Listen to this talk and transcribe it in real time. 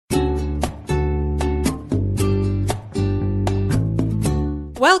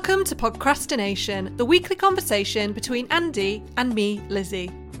Welcome to Podcrastination, the weekly conversation between Andy and me, Lizzie.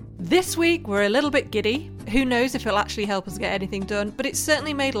 This week we're a little bit giddy. Who knows if it'll actually help us get anything done, but it's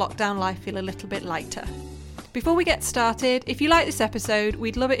certainly made lockdown life feel a little bit lighter. Before we get started, if you like this episode,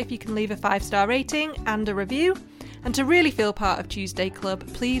 we'd love it if you can leave a 5-star rating and a review. And to really feel part of Tuesday Club,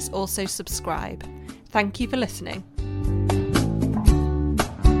 please also subscribe. Thank you for listening.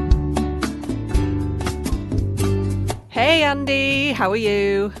 Hey Andy, how are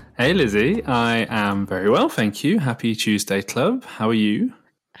you? Hey Lizzie, I am very well, thank you. Happy Tuesday Club. How are you?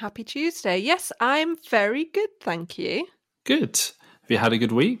 Happy Tuesday. Yes, I'm very good, thank you. Good. Have you had a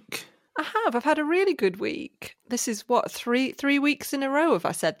good week? I have. I've had a really good week. This is three weeks in a row have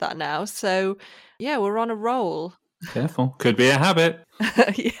I said that now. So yeah, we're on a roll. Careful. Could be a habit.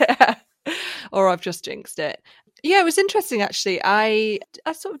 Yeah. Or I've just jinxed it. Yeah, it was interesting actually. I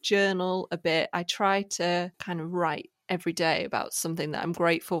sort of journal a bit. I try to kind of write every day about something that I'm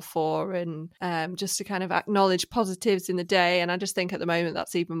grateful for and just to kind of acknowledge positives in the day. And I just think at the moment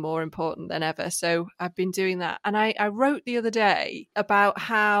that's even more important than ever. So I've been doing that. And I wrote the other day about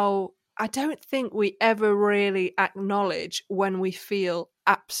how I don't think we ever really acknowledge when we feel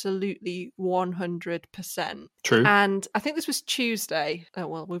absolutely 100%. True. And I think this was Tuesday. Oh,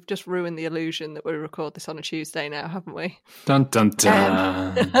 well, we've just ruined the illusion that we record this on a Tuesday now, haven't we? Dun, dun,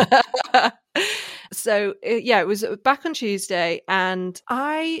 dun. So, yeah, it was back on Tuesday and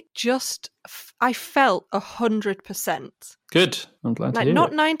I felt 100%. Good. I'm glad to hear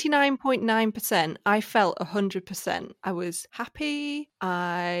Not it. 99.9%. I felt 100%. I was happy.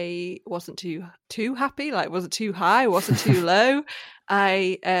 I wasn't too happy. Like, wasn't too high. Wasn't too low.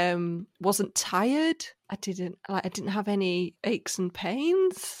 I wasn't tired. I didn't have any aches and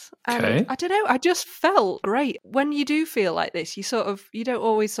pains. And Okay. I don't know. I just felt great. When you do feel like this, you don't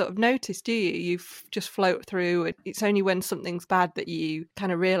always sort of notice, do you? You just float through. It's only when something's bad that you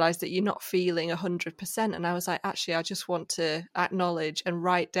kind of realize that you're not feeling 100%. And I was like, actually, I just want to acknowledge and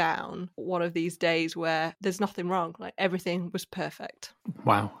write down one of these days where there's nothing wrong. Like everything was perfect.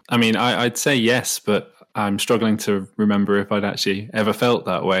 Wow. I mean, I'd say yes, but I'm struggling to remember if I'd actually ever felt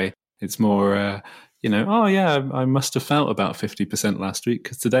that way. It's more, oh yeah, I must have felt about 50% last week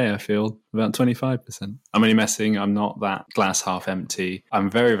because today I feel about 25%. I'm only messing. I'm not that glass half empty. I'm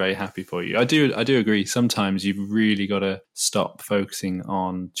very, very happy for you. I do agree. Sometimes you've really got to stop focusing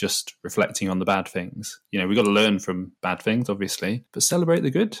on just reflecting on the bad things. We've got to learn from bad things, obviously, but celebrate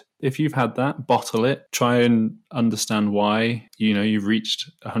the good. If you've had that, bottle it, try and understand why, you've reached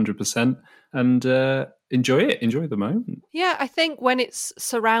 100% and enjoy it. Enjoy the moment. Yeah, I think when it's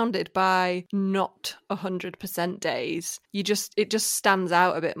surrounded by not 100% days, it just stands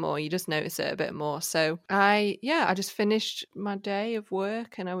out a bit more. You just notice it a bit more. So I just finished my day of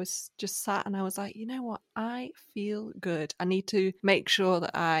work and I was just sat and I was like, you know what? I feel good. I need to make sure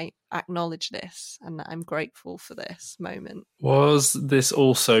that I acknowledge this and that I'm grateful for this moment. Was this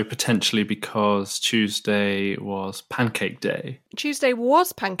also potentially because Tuesday was Pancake Day? Tuesday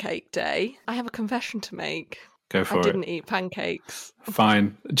was Pancake Day. I have a confession to make. Go for it. I didn't eat pancakes.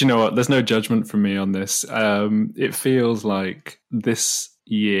 Fine. Do you know what? There's no judgment from me on this. It feels like this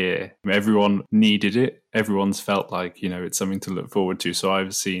year everyone needed it. Everyone's felt like, it's something to look forward to. So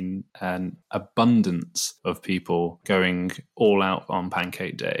I've seen an abundance of people going all out on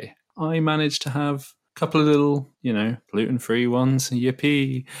Pancake Day. I managed to have a couple of little, gluten-free ones.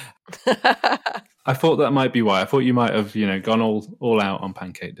 Yippee. I thought that might be why. I thought you might have, gone all out on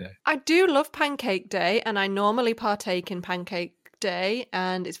Pancake Day. I do love Pancake Day, and I normally partake in Pancake Day,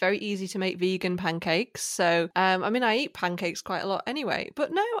 and it's very easy to make vegan pancakes. So, I eat pancakes quite a lot anyway.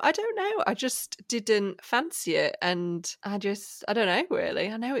 But no, I don't know. I just didn't fancy it, and I don't know, really.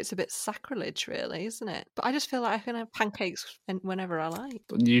 I know it's a bit sacrilege, really, isn't it? But I just feel like I can have pancakes whenever I like.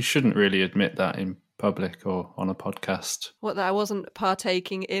 You shouldn't really admit that in public or on a podcast. What, that I wasn't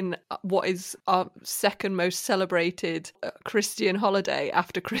partaking in what is our second most celebrated Christian holiday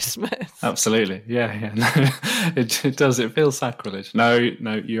after Christmas. Absolutely. Yeah. No, it does. It feels sacrilege. No,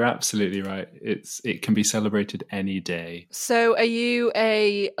 you're absolutely right. It can be celebrated any day. So are you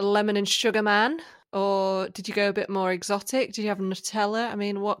a lemon and sugar man? Or did you go a bit more exotic? Did you have Nutella? I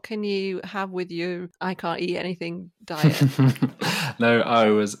mean, what can you have with your I can't eat anything diet? No, I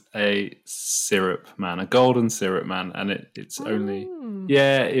was a syrup man, a golden syrup man. And it's only,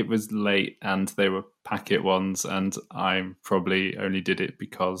 it was late and they were packet ones. And I probably only did it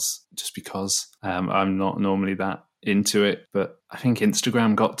because I'm not normally that into it. But I think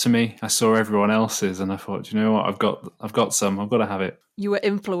Instagram got to me. I saw everyone else's and I thought, you know what, I've got some. I've got to have it. You were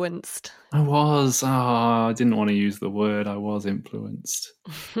influenced. I was. I didn't want to use the word. I was influenced.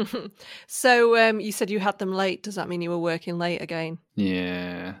 So you said you had them late. Does that mean you were working late again?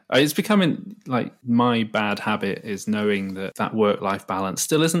 Yeah. It's becoming like my bad habit is knowing that work-life balance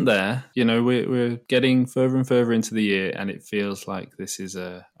still isn't there. You know, we're getting further and further into the year and it feels like this is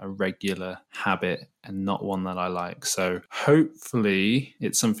a regular habit and not one that I like. So hopefully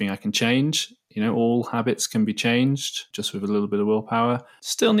it's something I can change. You know, all habits can be changed just with a little bit of willpower.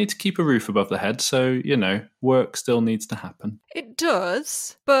 Still need to keep a roof above the head. So, you know, work still needs to happen. It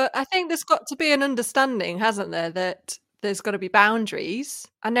does. But I think there's got to be an understanding, hasn't there, that there's got to be boundaries.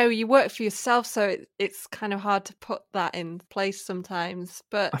 I know you work for yourself, so it's kind of hard to put that in place sometimes.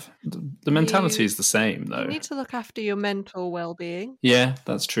 But the mentality is the same, though. You need to look after your mental well-being. Yeah,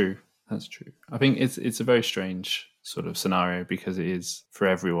 that's true. That's true. I think it's a very strange sort of scenario because it is for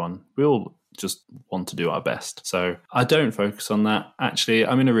everyone. We all just want to do our best. So I don't focus on that. Actually,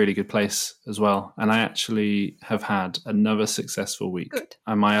 I'm in a really good place as well. And I actually have had another successful week. Good.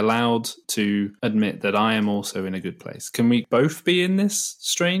 Am I allowed to admit that I am also in a good place? Can we both be in this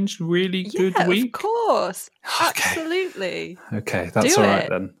strange, really good week? Of course. Okay. Absolutely. Okay, that's all right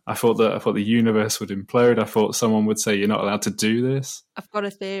then. I thought the universe would implode. I thought someone would say you're not allowed to do this. I've got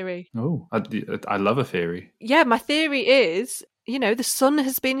a theory. Oh, I love a theory. Yeah, my theory is, you know, the sun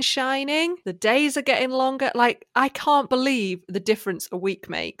has been shining, the days are getting longer. Like, I can't believe the difference a week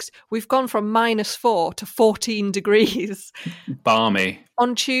makes. We've gone from -4 to 14 degrees. Balmy.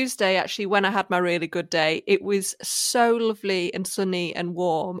 On Tuesday, actually, when I had my really good day, it was so lovely and sunny and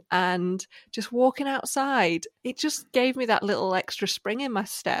warm, and just walking outside, it just gave me that little extra spring in my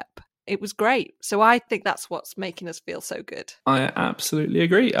step. It was great. So I think that's what's making us feel so good. I absolutely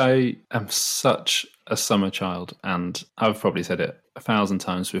agree. I am such a summer child, and I've probably said it 1,000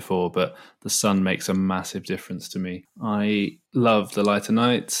 times before, but the sun makes a massive difference to me. I love the lighter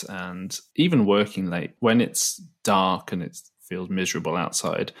nights, and even working late when it's dark and it feels miserable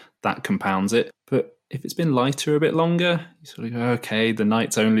outside, that compounds it. But if it's been lighter a bit longer, you sort of go, okay, the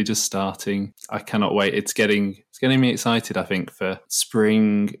night's only just starting. I cannot wait. It's getting me excited, I think, for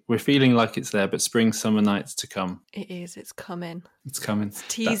spring. We're feeling like it's there, but spring, summer nights to come. It is. It's coming. It's coming. It's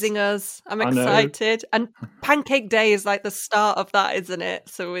teasing us. I'm excited. And Pancake Day is like the start of that, isn't it?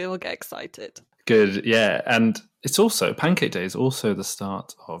 So we'll get excited. Good, yeah. And it's also, Pancake Day is also the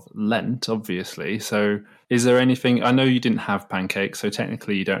start of Lent, obviously. So is there anything, I know you didn't have pancakes, so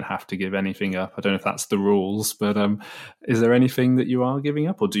technically you don't have to give anything up. I don't know if that's the rules, but is there anything that you are giving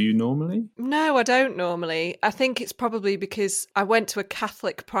up, or do you normally? No, I don't normally. I think it's probably because I went to a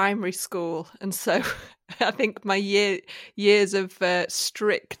Catholic primary school, and so I think my years of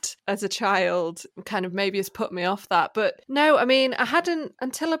strict as a child kind of maybe has put me off that. But no, I mean, I hadn't,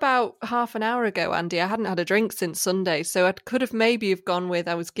 until about half an hour ago, Andy, I hadn't had a drink since Sunday. So I could have maybe have gone with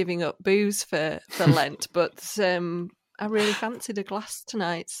I was giving up booze for Lent, but I really fancied a glass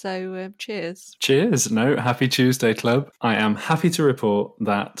tonight, so cheers. Cheers. No, happy Tuesday, club. I am happy to report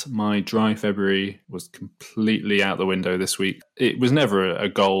that my dry February was completely out the window this week. It was never a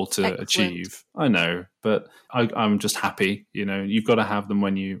goal to achieve. I know, but I'm just happy. You know, you've got to have them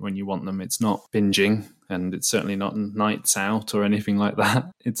when you want them. It's not binging, and it's certainly not nights out or anything like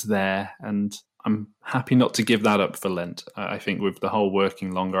that. It's there, and I'm happy not to give that up for Lent. I think with the whole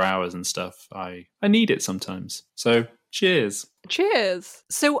working longer hours and stuff, I need it sometimes. So cheers. Cheers.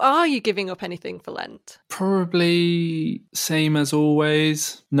 So are you giving up anything for Lent? Probably same as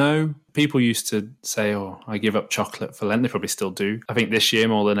always. No. People used to say, oh, I give up chocolate for Lent. They probably still do. I think this year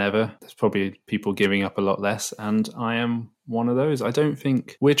more than ever, there's probably people giving up a lot less. And I am one of those. I don't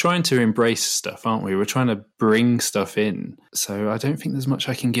think we're trying to embrace stuff, aren't we? We're trying to bring stuff in. So I don't think there's much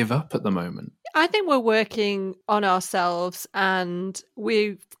I can give up at the moment. I think we're working on ourselves and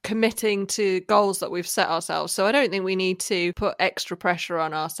we're committing to goals that we've set ourselves. So I don't think we need to put extra pressure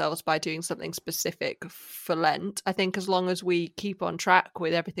on ourselves by doing something specific for Lent. I think as long as we keep on track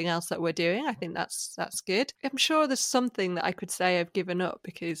with everything else that we're doing, I think that's good. I'm sure there's something that I could say I've given up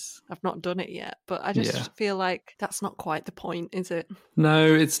because I've not done it yet, but I just feel like that's not quite the point, is it?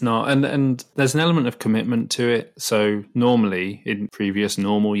 No, it's not. And there's an element of commitment to it. So normally in previous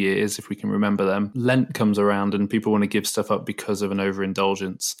normal years, if we can remember them, Lent comes around and people want to give stuff up because of an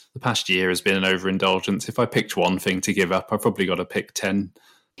overindulgence. The past year has been an overindulgence. If I picked one thing to give up, I've probably got to pick 10.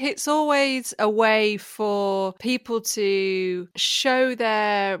 It's always a way for people to show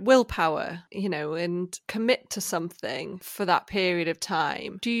their willpower, you know, and commit to something for that period of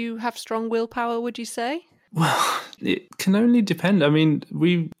time. Do you have strong willpower, would you say? Well, it can only depend. I mean,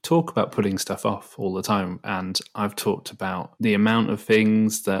 we talk about putting stuff off all the time, and I've talked about the amount of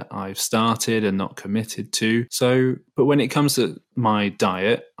things that I've started and not committed to. So, but when it comes to my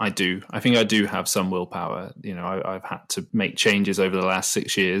diet, I think I do have some willpower. You know, I've had to make changes over the last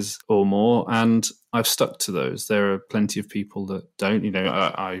 6 years or more, and I've stuck to those. There are plenty of people that don't. You know,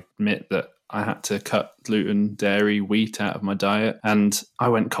 I admit that I had to cut gluten, dairy, wheat out of my diet, and I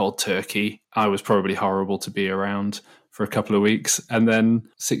went cold turkey. I was probably horrible to be around for a couple of weeks. And then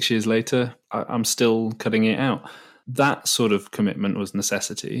 6 years later, I'm still cutting it out. That sort of commitment was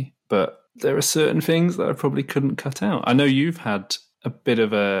necessity, but there are certain things that I probably couldn't cut out. I know you've had a bit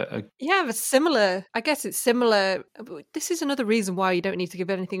of a similar, I guess it's similar. This is another reason why you don't need to give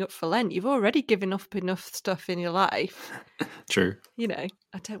anything up for Lent. You've already given up enough stuff in your life. True. You know,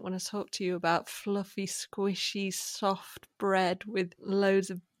 I don't want to talk to you about fluffy, squishy, soft bread with loads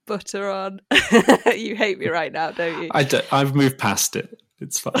of butter on. You hate me right now, don't you? I've moved past it.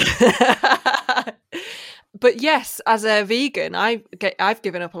 It's fine. But yes, as a vegan, I've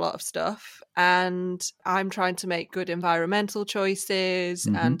given up a lot of stuff, and I'm trying to make good environmental choices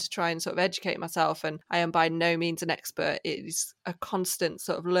and to try and sort of educate myself. And I am by no means an expert. It is a constant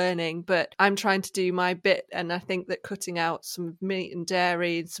sort of learning, but I'm trying to do my bit. And I think that cutting out some meat and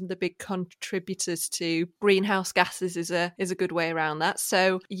dairy and some of the big contributors to greenhouse gases is a good way around that.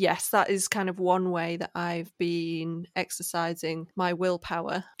 So yes, that is kind of one way that I've been exercising my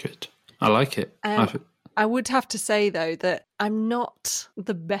willpower. Good. I like it. I would have to say, though, that I'm not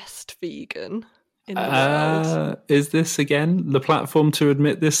the best vegan in the world. Is this, again, the platform to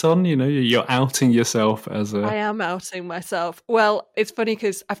admit this on? You know, you're outing yourself as a... I am outing myself. Well, it's funny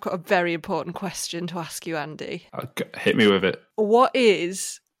because I've got a very important question to ask you, Andy. Okay, hit me with it. What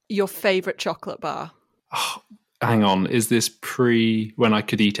is your favourite chocolate bar? Oh, hang on. Is this when I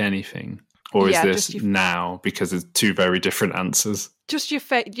could eat anything? Or is this now? Because it's two very different answers. Just your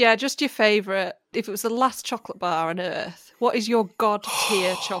favourite. If it was the last chocolate bar on earth, what is your god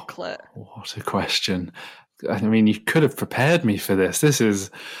tier chocolate? What a question. I mean, you could have prepared me for this. This is...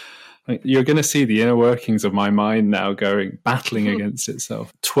 You're going to see the inner workings of my mind now battling against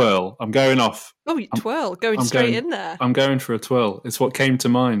itself. Twirl. I'm going off. Oh, twirl. Going straight in there. I'm going for a twirl. It's what came to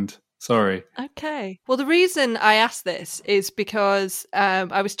mind. Sorry. Okay. Well, the reason I asked this is because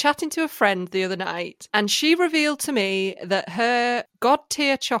I was chatting to a friend the other night, and she revealed to me that her god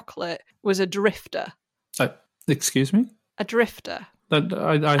tier chocolate was a drifter. Excuse me? A drifter.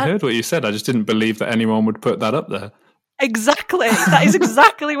 I heard what you said. I just didn't believe that anyone would put that up there. Exactly. That is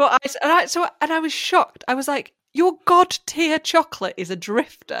exactly what I said. And I was shocked. I was like, your god tier chocolate is a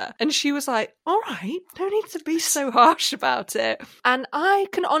drifter. And she was like, all right, no need to be so harsh about it. And I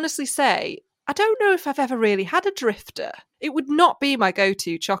can honestly say, I don't know if I've ever really had a drifter. It would not be my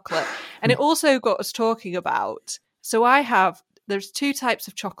go-to chocolate. And it also got us talking about, there's two types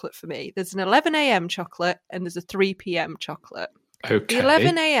of chocolate for me. There's an 11 a.m. chocolate and there's a 3 p.m. chocolate. Okay. The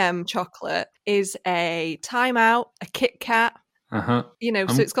 11 a.m. chocolate is a Time Out, a Kit Kat. You know,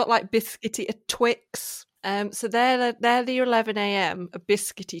 so it's got like biscuity, a Twix. So they're the 11 a.m. a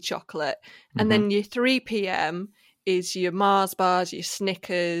biscuity chocolate, and then your 3 p.m. is your Mars bars, your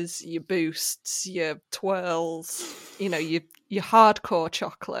Snickers, your Boosts, your Twirls. You know, your hardcore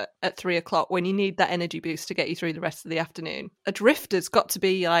chocolate at 3 o'clock when you need that energy boost to get you through the rest of the afternoon. A drifter's got to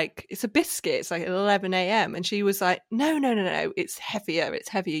be like, it's a biscuit. It's like 11 a.m. And she was like, no. It's heavier.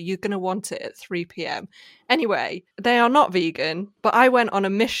 You're going to want it at 3 p.m. Anyway, they are not vegan, but I went on a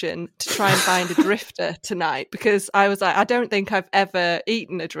mission to try and find a drifter tonight because I was like, I don't think I've ever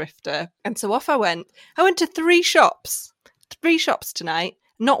eaten a drifter. And so off I went. I went to 3 shops tonight.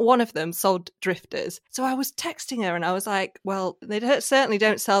 Not one of them sold drifters. So I was texting her and I was like, well, they certainly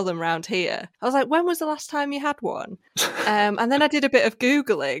don't sell them around here. I was like, when was the last time you had one? And then I did a bit of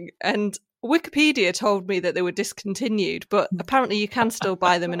Googling and Wikipedia told me that they were discontinued, but apparently you can still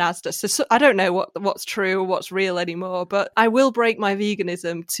buy them in Asda. So I don't know what's true or what's real anymore, but I will break my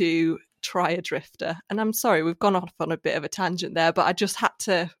veganism to try a drifter. And I'm sorry, we've gone off on a bit of a tangent there, but I just had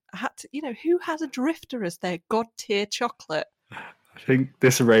to, you know, who has a drifter as their god tier chocolate? I think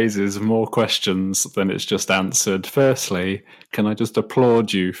this raises more questions than it's just answered. Firstly, can I just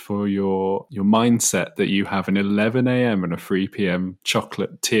applaud you for your mindset that you have an 11 a.m. and a 3 p.m.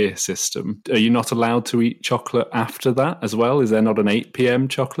 chocolate tier system. Are you not allowed to eat chocolate after that as well? Is there not an 8 p.m.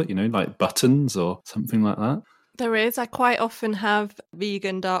 chocolate, you know, like buttons or something like that? There is. I quite often have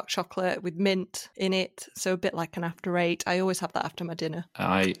vegan dark chocolate with mint in it, so a bit like an after eight. I always have that after my dinner.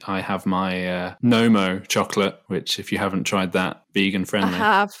 I have my Nomo chocolate, which if you haven't tried that, vegan friendly. I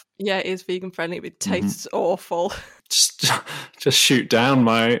have. Yeah, it is vegan friendly. It tastes awful. Just shoot down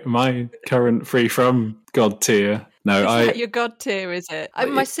my current free from God tier. No, Is that your God tier, is it?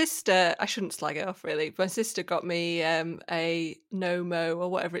 My sister, I shouldn't slag it off really. My sister got me a Nomo or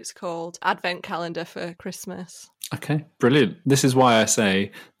whatever it's called advent calendar for Christmas. Okay, brilliant. This is why I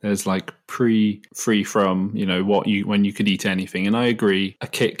say there's like free from, when you could eat anything. And I agree. A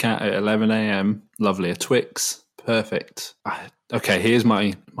Kit Kat at 11 a.m, lovely. A Twix, perfect. Okay, here's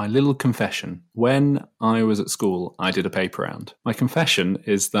my little confession. When I was at school, I did a paper round. My confession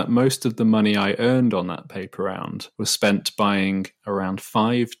is that most of the money I earned on that paper round was spent buying around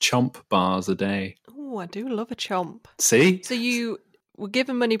 5 Chomp bars a day. Oh, I do love a Chomp. See? So you were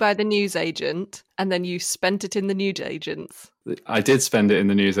given money by the newsagent and then you spent it in the newsagents. I did spend it in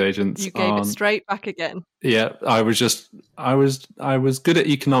the newsagents. You gave it straight back again. Yeah, I was good at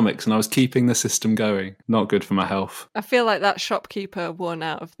economics and I was keeping the system going. Not good for my health. I feel like that shopkeeper won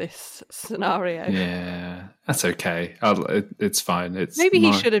out of this scenario. Yeah, that's okay. It's fine. Maybe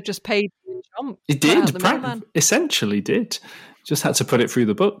he should have just paid Chomp. He did. Essentially did. Just had to put it through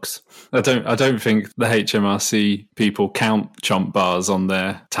the books. I don't think the HMRC people count Chomp bars on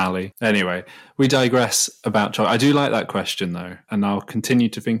their tally. Anyway, we digress about Chomp. I do like that question though, and I'll continue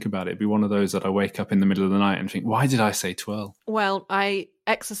to think about it. It'd be one of those that I wake up in the middle of the night and think, why did I say 12? Well, I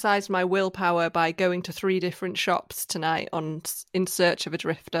exercised my willpower by going to 3 different shops tonight in search of a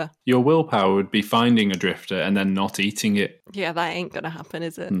drifter. Your willpower would be finding a drifter and then not eating it. Yeah, that ain't going to happen,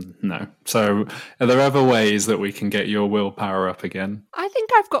 is it? No. So are there other ways that we can get your willpower up again? I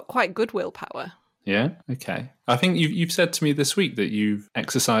think I've got quite good willpower. Yeah? Okay. I think you've said to me this week that you've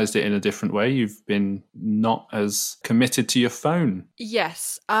exercised it in a different way. You've been not as committed to your phone.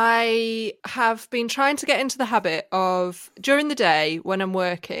 Yes, I have been trying to get into the habit of, during the day when I'm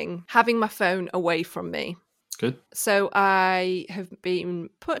working, having my phone away from me. Good. So I have been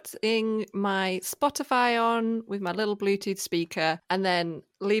putting my Spotify on with my little Bluetooth speaker and then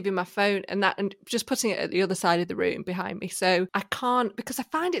leaving my phone and just putting it at the other side of the room behind me. So I can't, because I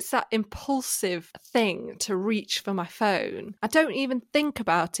find it's that impulsive thing to reach for my phone. I don't even think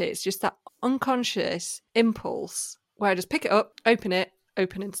about it. It's just that unconscious impulse where I just pick it up, open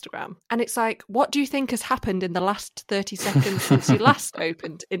Instagram. And it's like, what do you think has happened in the last 30 seconds since you last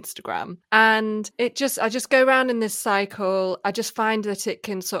opened Instagram? And I just go around in this cycle. I just find that it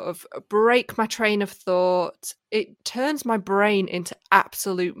can sort of break my train of thought. It turns my brain into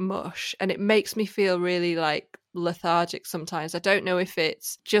absolute mush and it makes me feel really like lethargic sometimes. I don't know if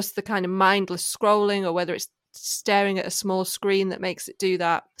it's just the kind of mindless scrolling or whether it's staring at a small screen that makes it do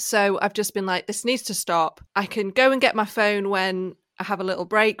that. So I've just been like, this needs to stop. I can go and get my phone when I have a little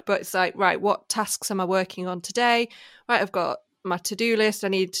break, but it's like, right, what tasks am I working on today? Right, I've got my to-do list. I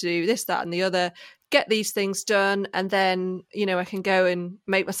need to do this, that, and the other. Get these things done, and then, I can go and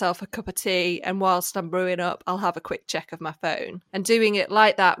make myself a cup of tea, and whilst I'm brewing up, I'll have a quick check of my phone. And doing it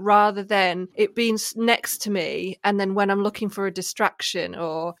like that rather than it being next to me, and then when I'm looking for a distraction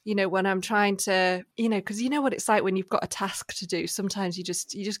or, when I'm trying to, because you know what it's like when you've got a task to do. Sometimes you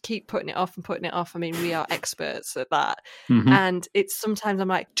just keep putting it off and putting it off. I mean, we are experts at that. Mm-hmm. And it's sometimes I'm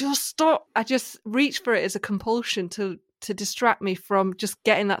like, just stop. I just reach for it as a compulsion to distract me from just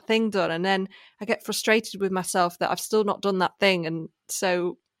getting that thing done. And then I get frustrated with myself that I've still not done that thing. And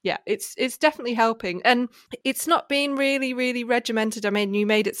so, yeah, it's definitely helping. And it's not been really, really regimented. I mean, you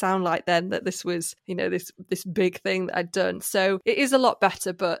made it sound like then that this was, this big thing that I'd done. So it is a lot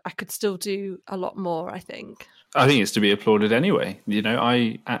better, but I could still do a lot more, I think. I think it's to be applauded anyway.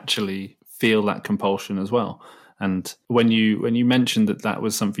 I actually feel that compulsion as well. And when you mentioned that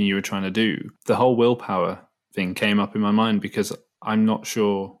was something you were trying to do, the whole willpower thing came up in my mind because I'm not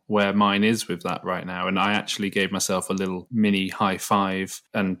sure where mine is with that right now. And I actually gave myself a little mini high five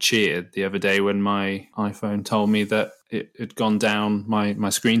and cheered the other day when my iPhone told me that it had gone down, my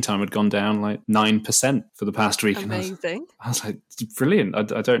screen time had gone down like 9% for the past week. Amazing. I was like, brilliant.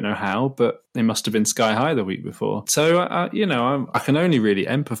 I don't know how, but it must have been sky high the week before. So, I can only really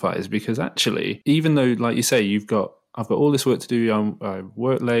empathize because actually, even though, like you say, I've got all this work to do, I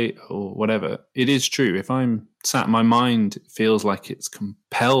work late or whatever. It is true. If I'm sat, my mind feels like it's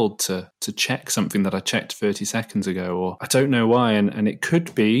compelled to check something that I checked 30 seconds ago, or I don't know why. And it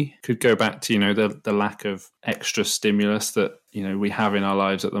could go back to, the lack of extra stimulus that, we have in our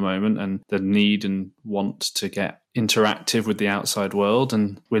lives at the moment and the need and want to get interactive with the outside world,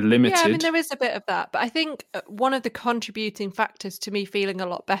 and we're limited. Yeah, I mean, there is a bit of that. But I think one of the contributing factors to me feeling a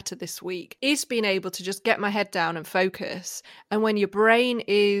lot better this week is being able to just get my head down and focus. And when your brain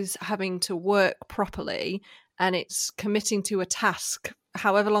is having to work properly and it's committing to a task,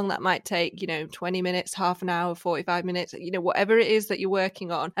 however long that might take, 20 minutes, half an hour, 45 minutes, whatever it is that you're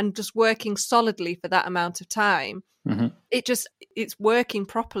working on, and just working solidly for that amount of time, it's working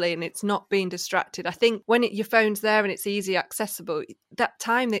properly and it's not being distracted. I think when your phone's there and it's easy accessible, that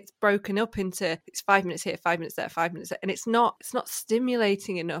time that's broken up into it's 5 minutes here, 5 minutes there, 5 minutes there, and it's not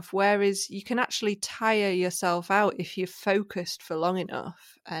stimulating enough. Whereas you can actually tire yourself out if you're focused for long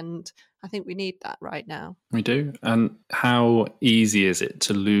enough. And I think we need that right now. We do. And how easy is it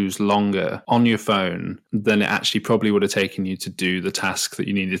to lose longer on your phone than it actually probably would have taken you to do the task that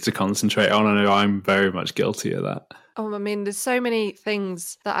you needed to concentrate on? I know I'm very much guilty of that. Oh, I mean, there's so many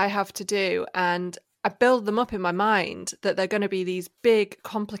things that I have to do, and I build them up in my mind that they're going to be these big,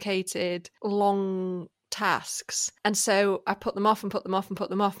 complicated, long tasks. And so I put them off and put them off and put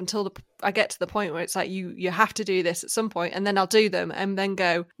them off until I get to the point where it's like, you have to do this at some point, and then I'll do them and then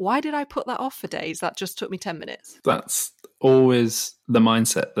go, why did I put that off for days? That just took me 10 minutes. That's always the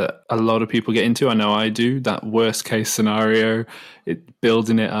mindset that a lot of people get into. I know I do. That worst case scenario,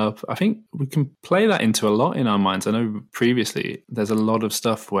 building it up. I think we can play that into a lot in our minds. I know previously there's a lot of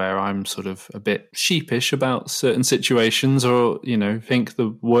stuff where I'm sort of a bit sheepish about certain situations, or, think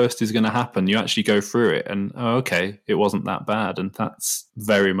the worst is going to happen. You actually go through it and, oh, okay, it wasn't that bad. And that's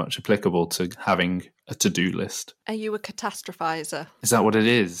very much applicable to having a to-do list. Are you a catastrophizer? Is that what it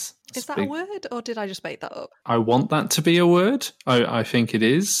is? Is that a word, or did I just make that up? I want that to be a word. I think it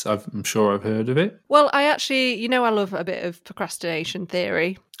is. I'm sure I've heard of it. Well, I actually, I love a bit of procrastination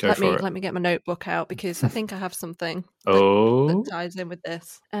theory. Let me get my notebook out, because I think I have something that ties in with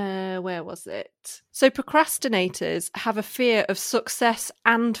this. Where was it? So procrastinators have a fear of success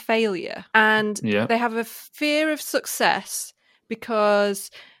and failure. And they have a fear of success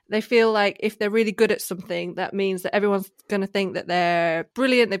because they feel like if they're really good at something, that means that everyone's going to think that they're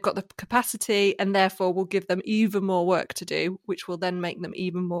brilliant, they've got the capacity, and therefore will give them even more work to do, which will then make them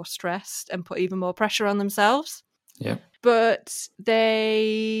even more stressed and put even more pressure on themselves. Yeah. But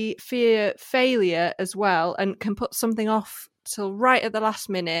they fear failure as well, and can put something off till right at the last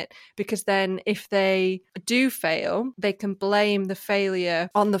minute, because then if they do fail, they can blame the failure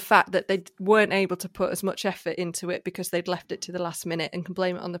on the fact that they weren't able to put as much effort into it because they'd left it to the last minute, and can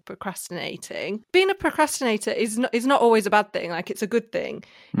blame it on the procrastinating. Being a procrastinator is not always a bad thing. Like, it's a good thing.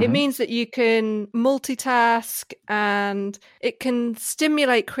 Mm-hmm. It means that you can multitask, and it can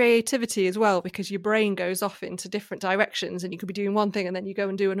stimulate creativity as well, because your brain goes off into different directions, and you could be doing one thing and then you go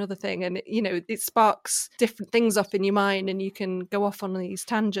and do another thing, and it sparks different things up in your mind, and you can go off on these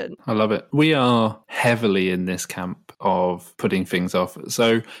tangents. I love it. We are heavily in this camp of putting things off.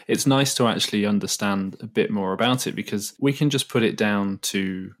 So it's nice to actually understand a bit more about it, because we can just put it down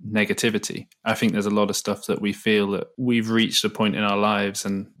to negativity. I think there's a lot of stuff that we feel that we've reached a point in our lives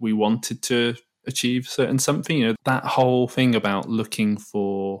and we wanted to achieve certain something. That whole thing about looking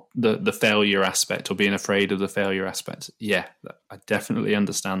for the failure aspect, or being afraid of the failure aspect. Yeah, I definitely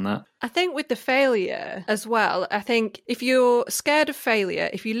understand that. I think with the failure as well, I think if you're scared of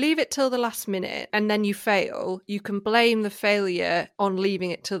failure, if you leave it till the last minute and then you fail, you can blame the failure on leaving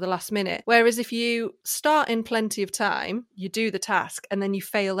it till the last minute. Whereas if you start in plenty of time, you do the task, and then you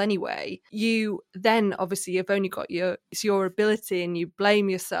fail anyway, you then obviously you've only got your ability, and you blame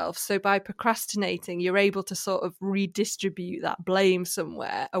yourself. So by procrastinating, you're able to sort of redistribute that blame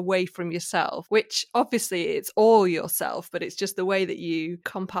somewhere away from yourself, which obviously it's all yourself, but it's just the way that you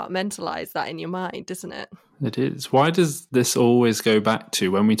compartmentalize that in your mind, isn't it? It is. Why does this always go back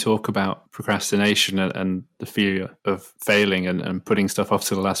to, when we talk about procrastination and the fear of failing and putting stuff off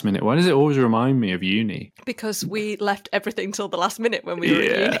to the last minute, why does it always remind me of uni? Because we left everything till the last minute when we were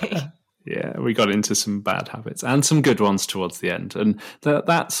at uni. Yeah, we got into some bad habits and some good ones towards the end. And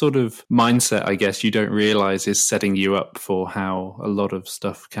that sort of mindset, I guess, you don't realize is setting you up for how a lot of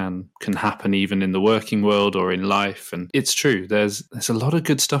stuff can happen, even in the working world or in life. And it's true. There's a lot of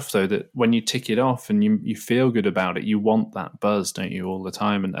good stuff, though, that when you tick it off and you feel good about it, you want that buzz, don't you, all the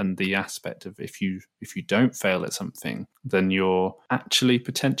time? And the aspect of if you don't fail at something, then you're actually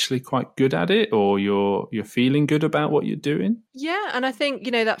potentially quite good at it, or you're feeling good about what you're doing. Yeah, and I think,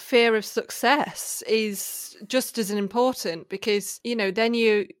 that fear of success is just as important, because, then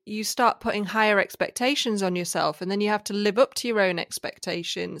you start putting higher expectations on yourself, and then you have to live up to your own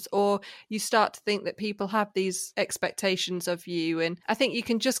expectations, or you start to think that people have these expectations of you. And I think you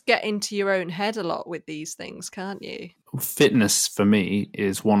can just get into your own head a lot with these things, can't you? Fitness for me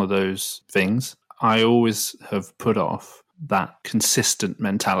is one of those things. I always have put off that consistent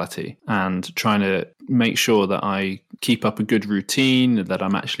mentality and trying to make sure that I keep up a good routine, that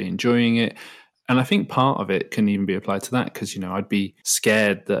I'm actually enjoying it. And I think part of it can even be applied to that because, I'd be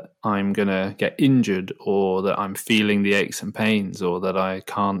scared that I'm going to get injured or that I'm feeling the aches and pains or that I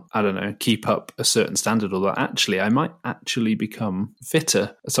can't, keep up a certain standard or that actually I might actually become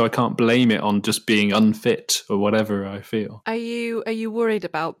fitter. So I can't blame it on just being unfit or whatever I feel. Are you worried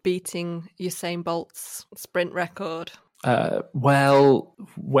about beating Usain Bolt's sprint record? Well,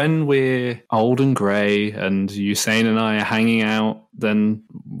 when we're old and grey and Usain and I are hanging out, then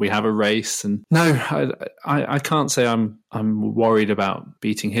we have a race. And no, I can't say I'm worried about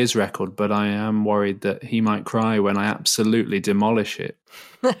beating his record, but I am worried that he might cry when I absolutely demolish it.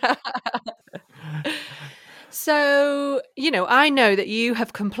 So, I know that you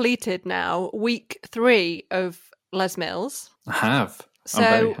have completed now week 3 of Les Mills. I have. So I'm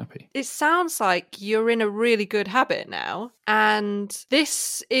very happy. It sounds like you're in a really good habit now. And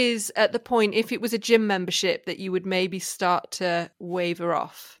this is at the point, if it was a gym membership, that you would maybe start to waver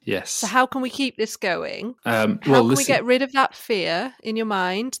off. Yes. So how can we keep this going? How can we get rid of that fear in your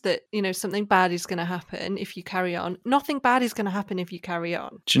mind that, something bad is going to happen if you carry on? Nothing bad is going to happen if you carry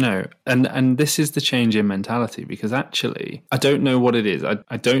on. Do you know, and this is the change in mentality, because actually, I don't know what it is.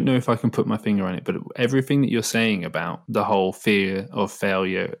 I don't know if I can put my finger on it, but everything that you're saying about the whole fear of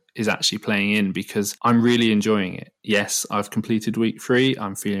failure is actually playing in, because I'm really enjoying it. Yes, I've completed week 3.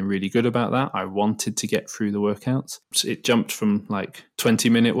 I'm feeling really good about that. I wanted to get through the workouts. It jumped from like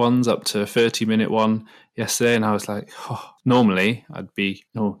 20-minute ones up to a 30-minute one yesterday, and I was like, normally I'd be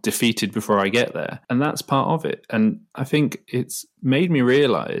defeated before I get there. And that's part of it. And I think it's made me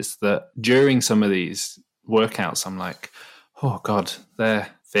realize that during some of these workouts, I'm like, oh God, they're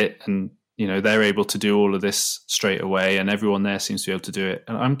fit and they're able to do all of this straight away and everyone there seems to be able to do it.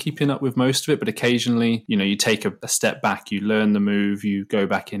 And I'm keeping up with most of it, but occasionally, you take a step back, you learn the move, you go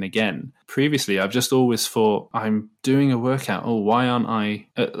back in again. Previously, I've just always thought, I'm doing a workout. Oh, why aren't I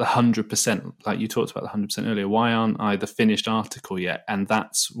at the 100%? Like you talked about the 100% earlier. Why aren't I the finished article yet? And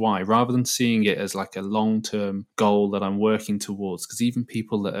that's why, rather than seeing it as like a long-term goal that I'm working towards, because even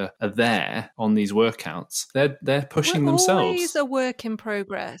people that are there on these workouts, they're pushing themselves. We're always a work in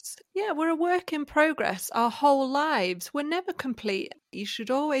progress. Yeah, we're a work in progress our whole lives. We're never complete. You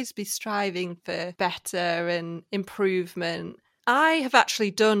should always be striving for better and improvement. I have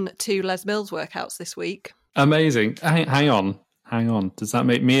actually done 2 Les Mills workouts this week. Amazing. Hang on. Does that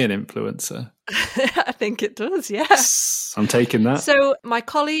make me an influencer? I think it does, yes. I'm taking that. So my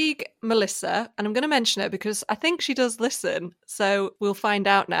colleague, Melissa, and I'm going to mention her because I think she does listen. So we'll find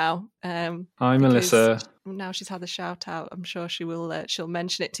out now. Hi, Melissa. Now she's had the shout out, I'm sure she will. She'll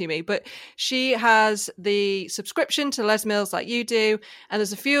mention it to me. But she has the subscription to Les Mills like you do, and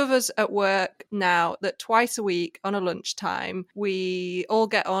there's a few of us at work now that twice a week on a lunchtime we all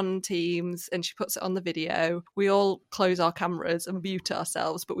get on Teams, and she puts it on the video. We all close our cameras and mute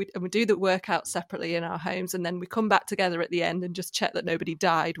ourselves, but we do the workout separately in our homes, and then we come back together at the end and just check that nobody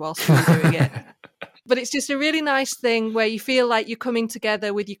died whilst we were doing it. But it's just a really nice thing where you feel like you're coming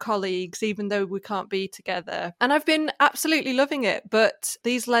together with your colleagues, even though we can't be together. And I've been absolutely loving it. But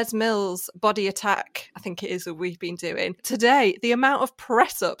these Les Mills body attack, I think it is that we've been doing today, the amount of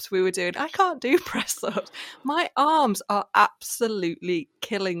press-ups we were doing, I can't do press-ups. My arms are absolutely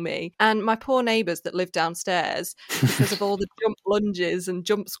killing me. And my poor neighbours that live downstairs, because of all the jump lunges and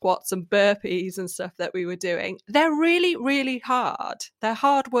jump squats and burpees and stuff that we were doing, they're really, really hard. They're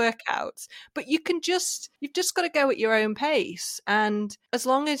hard workouts. But you've just got to go at your own pace. And as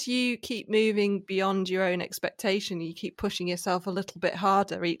long as you keep moving beyond your own expectation, you keep pushing yourself a little bit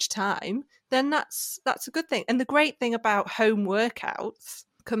harder each time, then that's a good thing. And the great thing about home workouts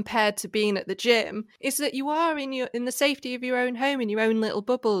compared to being at the gym is that you are in the safety of your own home, in your own little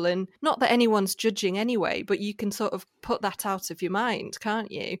bubble, and not that anyone's judging anyway, but you can sort of put that out of your mind,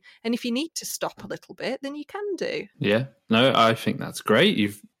 can't you? And if you need to stop a little bit, then you can do. Yeah, no, I think that's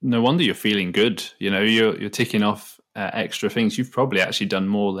great. No wonder you're feeling good. You're ticking off extra things. You've probably actually done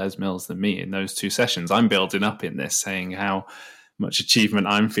more Les Mills than me in those 2 sessions. I'm building up in this, saying how much achievement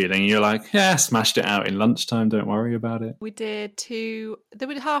I'm feeling. You're like, yeah, smashed it out in lunchtime. Don't worry about it. We did 2. There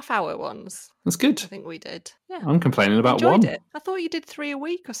were half-hour ones. That's good. I think we did. Yeah. I'm complaining about enjoyed 1. It. I thought you did 3 a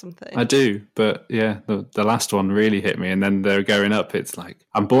week or something. I do, but yeah, the last one really hit me, and then they're going up. It's like,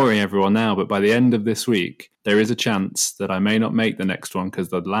 I'm boring everyone now, but by the end of this week, there is a chance that I may not make the next one because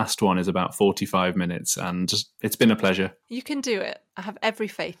the last one is about 45 minutes, and it's been a pleasure. You can do it. I have every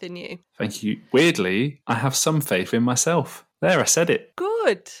faith in you. Thank you. Weirdly, I have some faith in myself. There, I said it.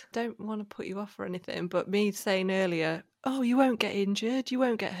 Good. Don't want to put you off or anything, but me saying earlier, oh, you won't get injured, you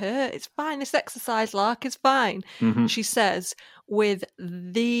won't get hurt, it's fine, this exercise, Lark, is fine. Mhm. She says, with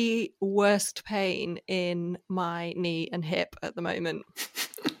the worst pain in my knee and hip at the moment.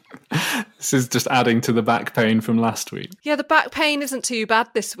 This is just adding to the back pain from last week. Yeah, the back pain isn't too bad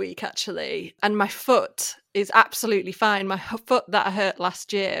this week, actually. And my foot is absolutely fine. My foot that I hurt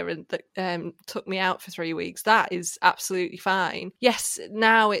last year and that took me out for 3 weeks, that is absolutely fine. Yes,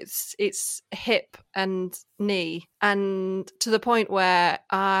 now it's hip and knee. And to the point where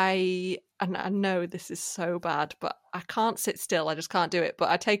and I know this is so bad, but I can't sit still. I just can't do it. But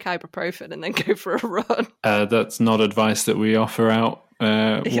I take ibuprofen and then go for a run. That's not advice that we offer out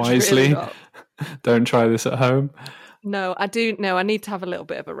wisely. Really not. Don't try this at home. No, I do. No, I need to have a little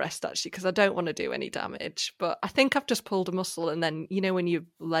bit of a rest, actually, because I don't want to do any damage. But I think I've just pulled a muscle, and then, you know, when your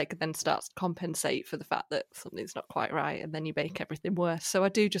leg then starts to compensate for the fact that something's not quite right, and then you make everything worse. So I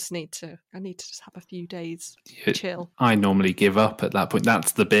need to just have a few days chill. I normally give up at that point.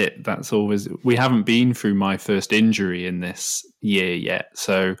 That's the bit. That's always, we haven't been through my first injury in this year yet.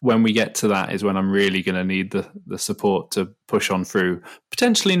 So when we get to that is when I'm really going to need the support to push on through.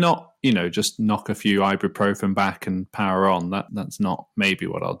 Potentially not, you know, just knock a few ibuprofen back and power on. That's not maybe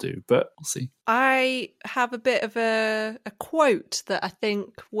what I'll do, but we'll see. I have a bit of a quote that I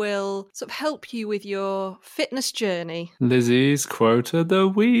think will sort of help you with your fitness journey. Lizzie's quote of the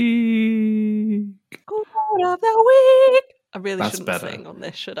week. Quote of the week. I really That's shouldn't better. sing on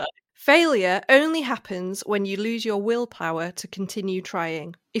this, should I? Failure only happens when you lose your willpower to continue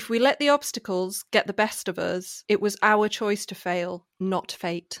trying. If we let the obstacles get the best of us, it was our choice to fail, not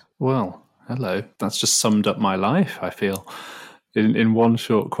fate. Well, hello. That's just summed up my life, I feel, in one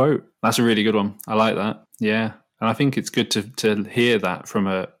short quote. That's a really good one. I like that. Yeah. And I think it's good to hear that from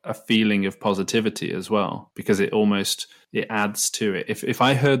a feeling of positivity as well, because it adds to it. If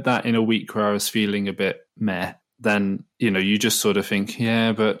I heard that in a week where I was feeling a bit meh, then, you know, you just sort of think,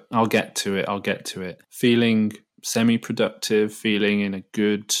 yeah, but I'll get to it. Feeling semi-productive, feeling in a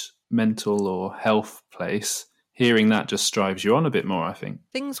good mental or health place, hearing that just drives you on a bit more, I think.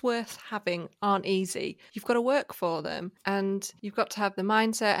 Things worth having aren't easy. You've got to work for them, and you've got to have the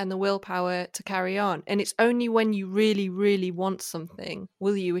mindset and the willpower to carry on. And it's only when you really, really want something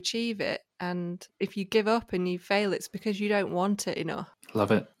will you achieve it. And if you give up and you fail, it's because you don't want it enough.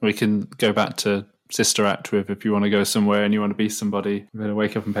 Love it. We can go back to Sister Act with, if you want to go somewhere and you want to be somebody, you better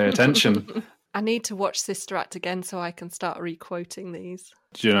wake up and pay attention. I need to watch Sister Act again so I can start re-quoting these.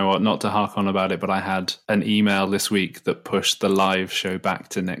 Do you know what? Not to hark on about it, but I had an email this week that pushed the live show back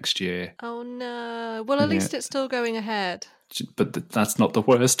to next year. Oh no. Well, at least it's still going ahead. But that's not the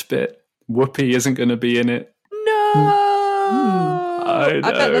worst bit. Whoopi isn't going to be in it. No! I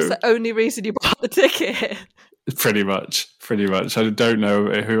bet that's the only reason you bought the ticket. Pretty much. I don't know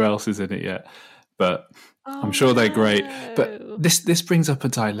who else is in it yet, but I'm sure they're great. But this brings up a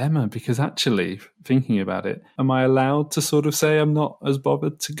dilemma, because actually, thinking about it, am I allowed to sort of say I'm not as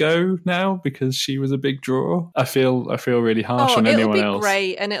bothered to go now because she was a big draw? I feel really harsh on anyone else. It'll be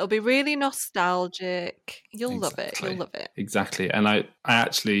great, and it'll be really nostalgic. You'll love it. Exactly. And I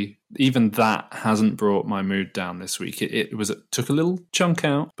actually, even that hasn't brought my mood down this week. It took a little chunk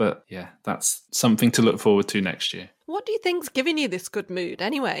out, but yeah, that's something to look forward to next year. What do you think's giving you this good mood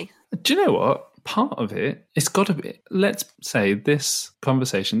anyway? Do you know what? Part of it's got to be, let's say this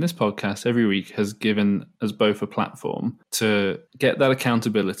conversation, this podcast every week has given us both a platform to get that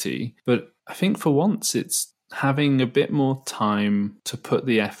accountability. But I think for once it's having a bit more time to put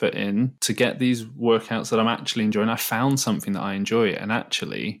the effort in to get these workouts that I'm actually enjoying. I found something that I enjoy, and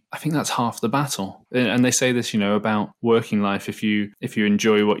actually I think that's half the battle. And they say this, you know, about working life. If you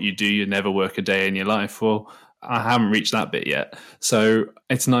enjoy what you do, you never work a day in your life. Well, I haven't reached that bit yet. So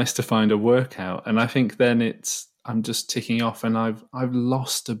it's nice to find a workout. And I think then I'm just ticking off, and I've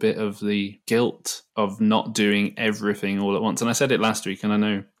lost a bit of the guilt of not doing everything all at once. And I said it last week, and I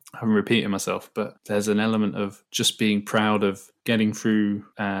know I'm repeating myself, but there's an element of just being proud of getting through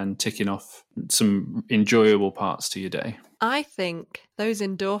and ticking off some enjoyable parts to your day. I think those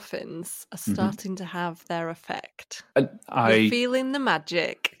endorphins are starting to have their effect. You're feeling the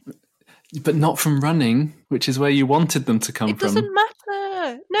magic. But not from running, which is where you wanted them to come from. It doesn't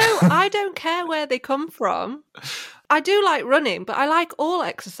matter. No, I don't care where they come from. I do like running, but I like all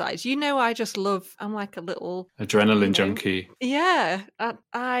exercise. You know, I'm like a little adrenaline junkie. Yeah,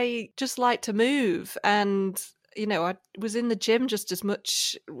 I just like to move. And, you know, I was in the gym just as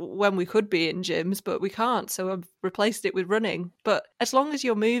much when we could be in gyms, but we can't. So I've replaced it with running. But as long as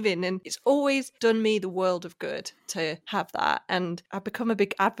you're moving, and it's always done me the world of good to have that. And I've become a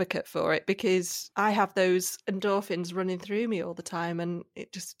big advocate for it because I have those endorphins running through me all the time, and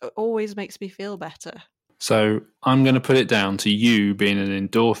it just always makes me feel better. So I'm going to put it down to you being an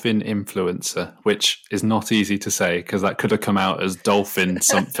endorphin influencer, which is not easy to say because that could have come out as dolphin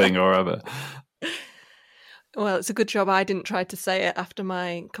something or other. Well, it's a good job I didn't try to say it after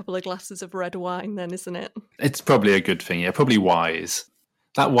my couple of glasses of red wine then, isn't it? It's probably a good thing. Yeah, probably wise.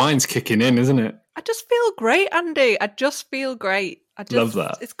 That wine's kicking in, isn't it? I just feel great, Andy. I just feel great. Love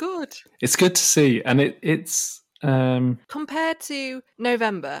that. It's good. It's good to see. And it's... compared to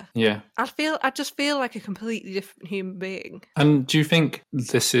November, yeah, I just feel like a completely different human being. And do you think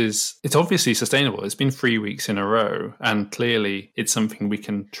it's obviously sustainable? It's been 3 weeks in a row, and clearly it's something we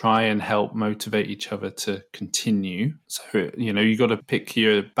can try and help motivate each other to continue. So, you got to pick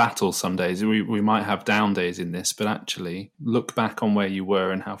your battle some days. We might have down days in this, but actually look back on where you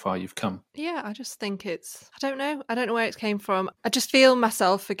were and how far you've come. Yeah, I just think I don't know where it came from. I just feel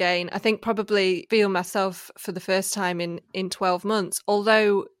myself again. I think probably feel myself for the first time in 12 months.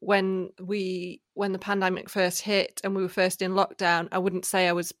 Although when the pandemic first hit and we were first in lockdown, I wouldn't say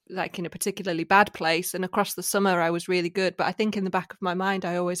I was like in a particularly bad place. And across the summer, I was really good. But I think in the back of my mind,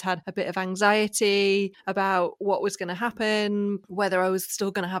 I always had a bit of anxiety about what was going to happen, whether I was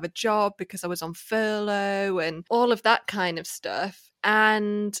still going to have a job because I was on furlough and all of that kind of stuff.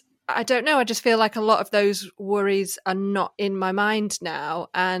 And I don't know. I just feel like a lot of those worries are not in my mind now.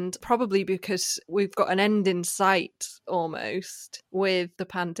 And probably because we've got an end in sight almost with the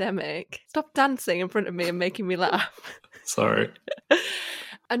pandemic. Stop dancing in front of me and making me laugh. Sorry.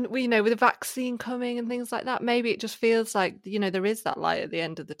 And with the vaccine coming and things like that, maybe it just feels like, there is that light at the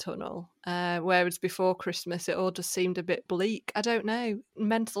end of the tunnel. Whereas before Christmas, it all just seemed a bit bleak. I don't know.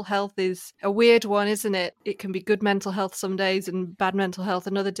 Mental health is a weird one, isn't it? It can be good mental health some days and bad mental health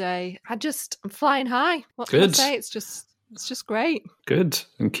another day. I'm flying high. What can I say? It's just great. Good.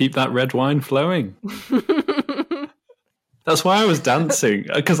 And keep that red wine flowing. That's why I was dancing,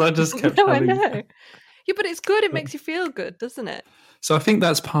 because I just kept I know. Yeah, but it's good. It makes you feel good, doesn't it? So I think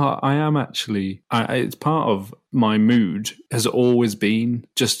that's it's part of my mood has always been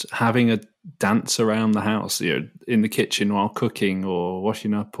just having a dance around the house, in the kitchen while cooking or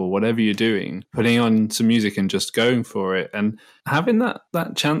washing up or whatever you're doing, putting on some music and just going for it and having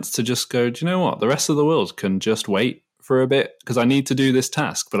that chance to just go, do you know what? The rest of the world can just wait for a bit because I need to do this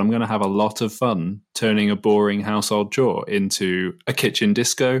task, but I'm going to have a lot of fun turning a boring household chore into a kitchen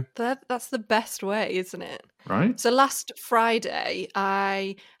disco. That's the best way, isn't it? Right. So last Friday,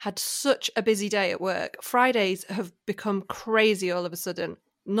 I had such a busy day at work. Fridays have become crazy all of a sudden.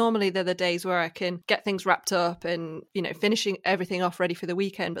 Normally, they're the days where I can get things wrapped up and, finishing everything off ready for the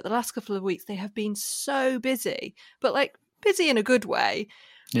weekend. But the last couple of weeks, they have been so busy, but like busy in a good way.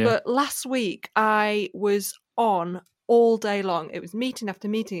 Yeah. But last week, I was on all day long. It was meeting after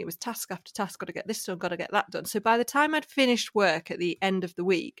meeting. It was task after task. Got to get this done, got to get that done. So by the time I'd finished work at the end of the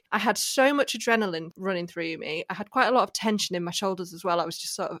week, I had so much adrenaline running through me. I had quite a lot of tension in my shoulders as well.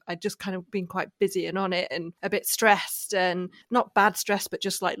 I'd just kind of been quite busy and on it and a bit stressed, and not bad stress, but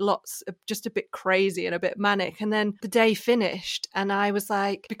just like just a bit crazy and a bit manic. And then the day finished and I was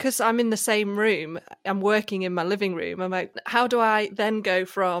like, because I'm in the same room, I'm working in my living room. I'm like, how do I then go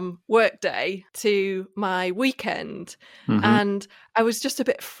from work day to my weekend? Mm-hmm. And I was just a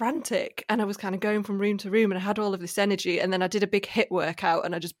bit frantic and I was kind of going from room to room and I had all of this energy, and then I did a big HIIT workout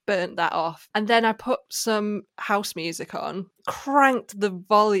and I just burnt that off. And then I put some house music on, cranked the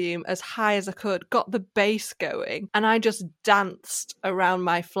volume as high as I could, got the bass going, and I just danced around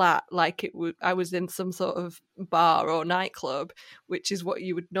my flat like I was in some sort of bar or nightclub, which is what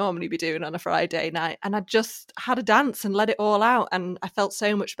you would normally be doing on a Friday night. And I just had a dance and let it all out, and I felt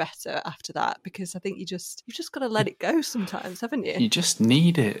so much better after that, because I think you've just got to let it go sometimes, haven't you? You just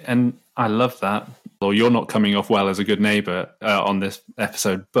need it. And I love that. Well, you're not coming off well as a good neighbour on this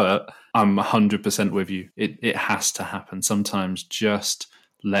episode, but I'm 100% with you. It has to happen. Sometimes just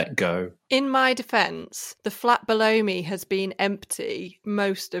let go. In my defence, the flat below me has been empty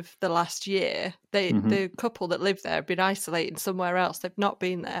most of the last year. The couple that live there have been isolating somewhere else. They've not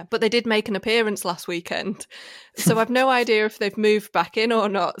been there. But they did make an appearance last weekend. So I've no idea if they've moved back in or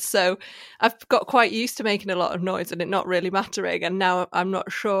not. So I've got quite used to making a lot of noise and it not really mattering. And now I'm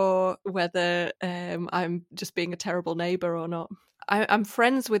not sure whether I'm just being a terrible neighbour or not. I'm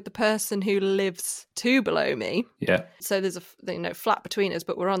friends with the person who lives 2 below me. Yeah. So there's a flat between us,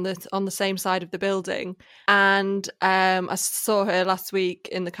 but we're on the same side of the building. And I saw her last week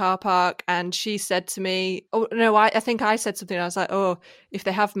in the car park, and she said to me, "Oh no, I think I said something." I was like, "Oh, if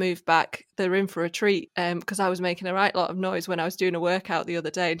they have moved back, they're in for a treat." Because I was making a right lot of noise when I was doing a workout the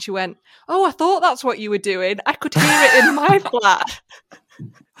other day, and she went, "Oh, I thought that's what you were doing. I could hear it in my flat."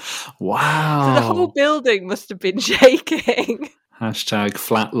 Wow. So the whole building must have been shaking. #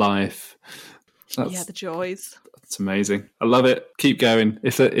 flat life. The joys. That's amazing. I love it. Keep going.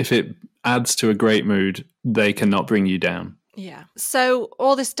 If it adds to a great mood, they cannot bring you down. Yeah. So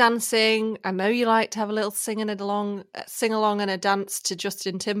all this dancing, I know you like to have a little sing along and a dance to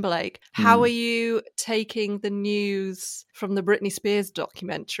Justin Timberlake. How are you taking the news from the Britney Spears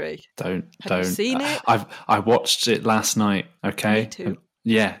documentary? Have you seen it? I watched it last night. Okay. Me too.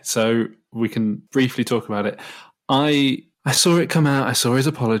 Yeah. So we can briefly talk about it. I saw it come out. I saw his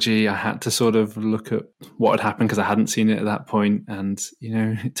apology. I had to sort of look at what had happened because I hadn't seen it at that point. And,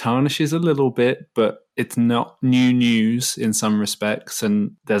 it tarnishes a little bit, but it's not new news in some respects.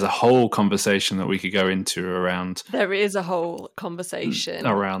 And there's a whole conversation that we could go into around. There is a whole conversation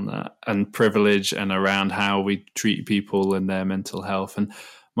around that and privilege and around how we treat people and their mental health. And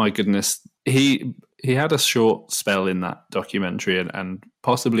my goodness, he had a short spell in that documentary and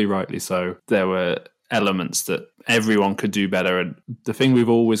possibly rightly so. There were elements that everyone could do better. And the thing we've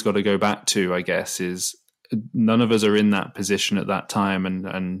always got to go back to, I guess, is none of us are in that position at that time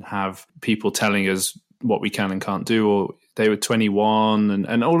and have people telling us what we can and can't do, or they were 21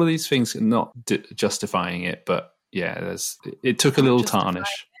 and all of these things, not justifying it. But yeah, it took a little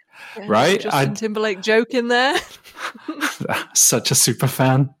tarnish. Yeah, right? Justin Timberlake joke in there. Such a super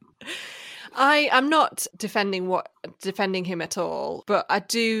fan. I'm not defending him at all, but I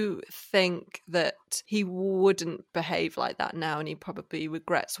do think that he wouldn't behave like that now, and he probably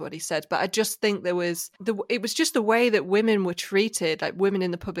regrets what he said. But I just think it was just the way that women were treated, like women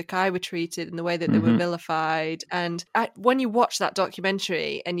in the public eye were treated, and the way that they were vilified. And when you watch that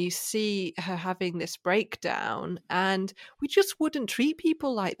documentary and you see her having this breakdown, and we just wouldn't treat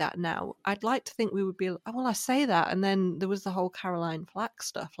people like that now. I'd like to think we would be. Well, I say that, and then there was the whole Caroline Flack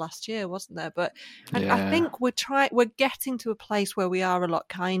stuff last year, wasn't there? But I think we're getting to a place where we are a lot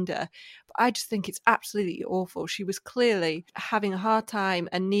kinder. But I just think it's absolutely awful. She was clearly having a hard time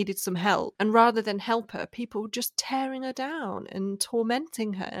and needed some help. And rather than help her, people were just tearing her down and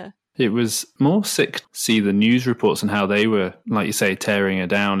tormenting her. It was more sick to see the news reports and how they were, like you say, tearing her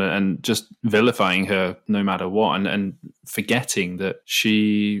down and just vilifying her no matter what, and forgetting that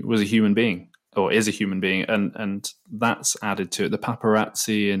she was a human being. Or is a human being, and that's added to it. The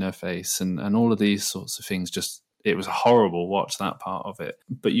paparazzi in her face and all of these sorts of things. Just, it was a horrible watch, that part of it.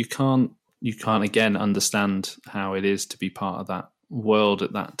 But you can't again understand how it is to be part of that world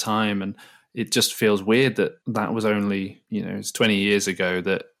at that time, and it just feels weird that was only, it's 20 years ago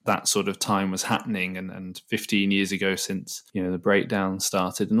that sort of time was happening, and 15 years ago since, the breakdown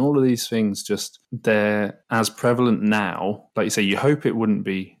started, and all of these things they're as prevalent now. Like you say, you hope it wouldn't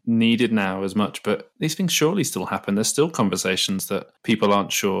be needed now as much, but these things surely still happen. There's still conversations that people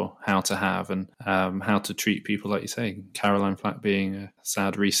aren't sure how to have and how to treat people, like you say, Caroline Flack being a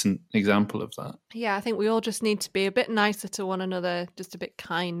sad recent example of that. Yeah, I think we all just need to be a bit nicer to one another, just a bit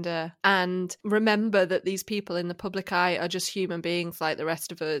kinder, and remember that these people in the public eye are just human beings like the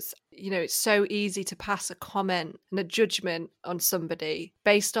rest of us. It's so easy to pass a comment and a judgment on somebody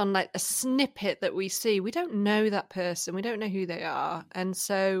based on like a snippet that we see. We don't know that person. We don't know who they are. And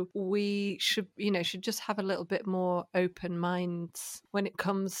so we should just have a little bit more open minds when it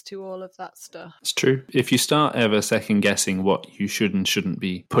comes to all of that stuff. It's true. If you start ever second guessing what you should and shouldn't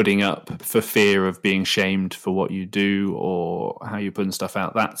be putting up for fear of being shamed for what you do or how you're putting stuff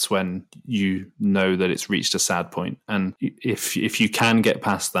out, that's when you know that it's reached a sad point. And if you can get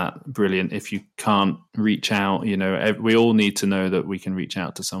past that, brilliant. If you can't reach out, we all need to know that we can reach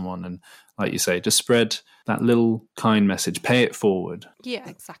out to someone, and like you say, just spread that little kind message, pay it forward. Yeah,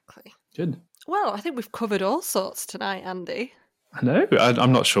 exactly. Good. Well, I think we've covered all sorts tonight, Andy. I know.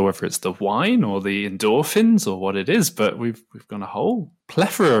 I'm not sure whether it's the wine or the endorphins or what it is, but we've got a whole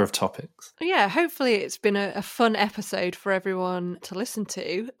plethora of topics. Yeah, hopefully it's been a fun episode for everyone to listen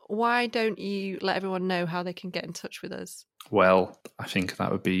to. Why don't you let everyone know how they can get in touch with us? Well, I think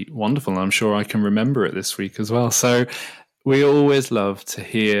that would be wonderful. I'm sure I can remember it this week as well. So we always love to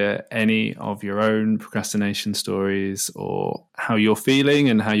hear any of your own procrastination stories or how you're feeling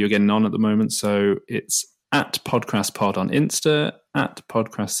and how you're getting on at the moment. So it's at PodcrastPod on Insta, at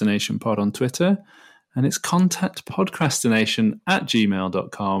PodcrastinationPod on Twitter, and it's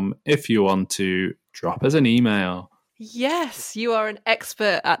contactpodcrastination@gmail.com if you want to drop us an email. Yes, you are an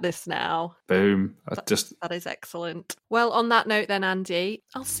expert at this now. Boom. That is excellent. Well, on that note then, Andy,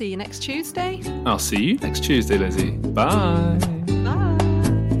 I'll see you next Tuesday. I'll see you next Tuesday, Lizzie. Bye. Bye.